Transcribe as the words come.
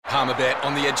Palmerbet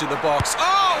on the edge of the box.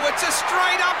 Oh, it's a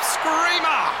straight-up screamer!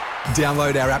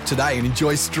 Download our app today and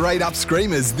enjoy straight-up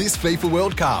screamers this FIFA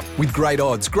World Cup with great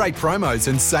odds, great promos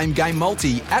and same-game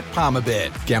multi at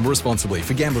Palmerbet. Gamble responsibly.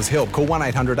 For Gamblers' Help, call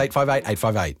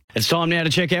 1-800-858-858. It's time now to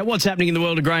check out what's happening in the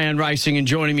world of greyhound racing, and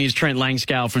joining me is Trent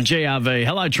Langskaill from GRV.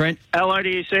 Hello, Trent. Hello to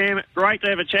you, Sam. Great to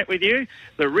have a chat with you.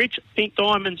 The Rich Pink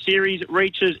Diamond Series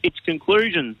reaches its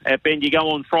conclusion at Bendigo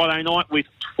on Friday night with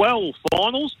 12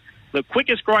 finals. The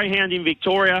quickest greyhound in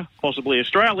Victoria, possibly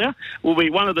Australia, will be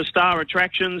one of the star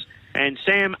attractions. And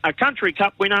Sam, a Country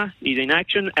Cup winner, is in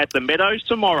action at the Meadows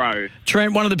tomorrow.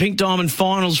 Trent, one of the Pink Diamond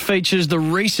finals features the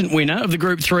recent winner of the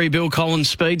Group 3 Bill Collins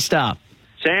Speed Star.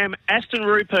 Sam, Aston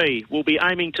Rupee will be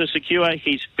aiming to secure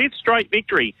his fifth straight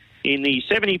victory in the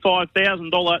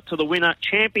 $75,000 to the winner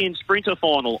champion sprinter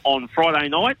final on Friday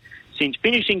night. Since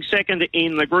finishing second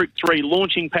in the Group 3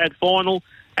 launching pad final,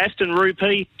 Aston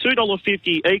Rupee,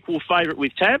 $2.50 equal favourite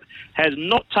with Tab, has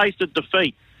not tasted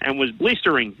defeat and was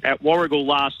blistering at Warragul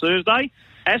last Thursday.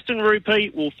 Aston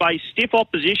Rupee will face stiff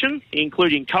opposition,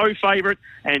 including co-favourite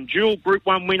and dual Group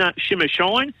 1 winner Shimmer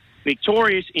Shine,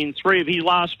 victorious in 3 of his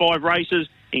last 5 races,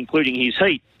 including his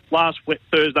heat last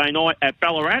Thursday night at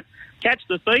Ballarat. Catch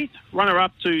the Thief,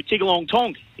 runner-up to Tigalong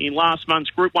Tonk in last month's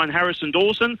Group 1 Harrison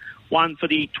Dawson, won for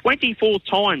the 24th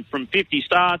time from 50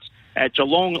 starts at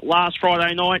Geelong last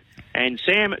Friday night. And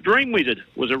Sam Dream Wizard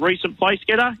was a recent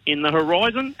place-getter in the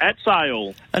Horizon at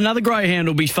Sale. Another greyhound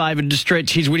will be favoured to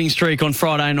stretch his winning streak on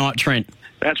Friday night, Trent.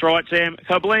 That's right, Sam.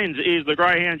 Koblenz is the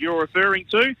greyhound you're referring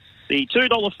to. The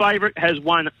 $2 favourite has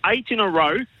won 8 in a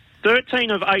row, 13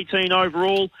 of 18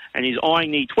 overall, and is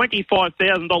eyeing the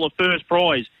 $25,000 first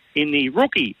prize in the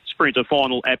rookie sprinter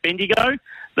final at Bendigo.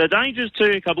 The dangers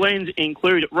to Koblenz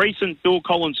include recent Bill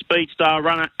Collins Speed Star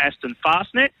runner Aston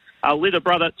Fastnet, a litter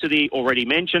brother to the already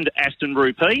mentioned Aston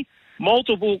Rupee.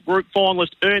 Multiple group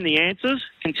finalists earned the answers,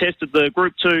 contested the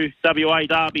Group 2 WA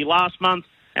Derby last month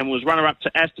and was runner-up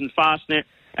to Aston Fastnet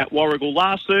at Warragul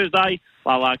last Thursday.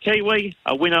 Lala Kiwi,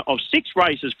 a winner of 6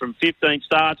 races from 15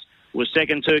 starts, was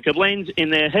second to Koblenz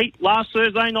in their heat last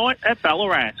Thursday night at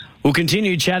Ballarat. We'll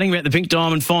continue chatting about the Pink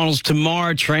Diamond finals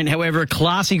tomorrow, Trent. However, a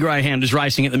classy greyhound is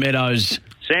racing at the Meadows.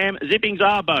 Sam, Zipping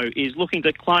Zarbo is looking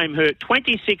to claim her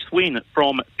 26th win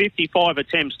from 55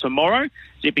 attempts tomorrow.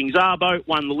 Zipping Zarbo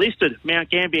won the listed Mount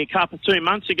Gambier Cup 2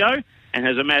 months ago and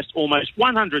has amassed almost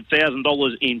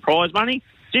 $100,000 in prize money.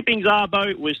 Zipping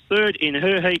Zarbo was third in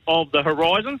her heat of the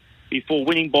Horizon before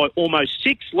winning by almost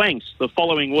 6 lengths the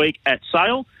following week at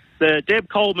Sale. The Deb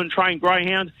Coleman trained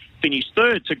greyhound finished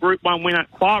third to Group 1 winner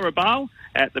Clara Bale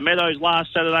at the Meadows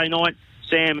last Saturday night.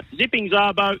 Sam, Zipping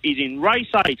Zarbo is in race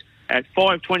 8 at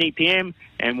 5:20pm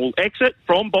and will exit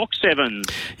from box 7.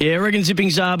 Yeah, I reckon Zipping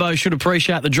Zarbo should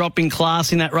appreciate the drop in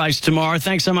class in that race tomorrow.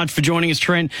 Thanks so much for joining us,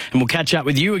 Trent, and we'll catch up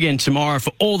with you again tomorrow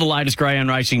for all the latest greyhound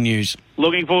racing news.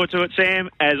 Looking forward to it, Sam.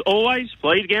 As always,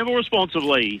 please gamble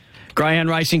responsibly. Greyhound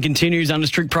racing continues under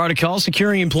strict protocol,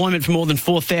 securing employment for more than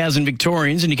 4,000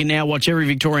 Victorians, and you can now watch every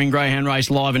Victorian greyhound race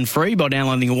live and free by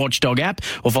downloading a Watchdog app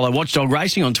or follow Watchdog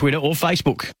Racing on Twitter or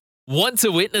Facebook. Want to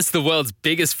witness the world's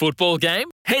biggest football game?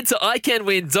 Head to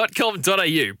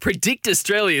iCanWin.com.au, predict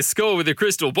Australia's score with a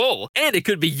crystal ball, and it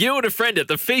could be you and a friend at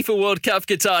the FIFA World Cup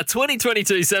Qatar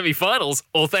 2022 semi-finals,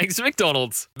 all thanks to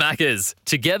McDonald's. Maccas,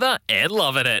 together and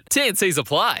loving it. TNCs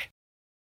apply.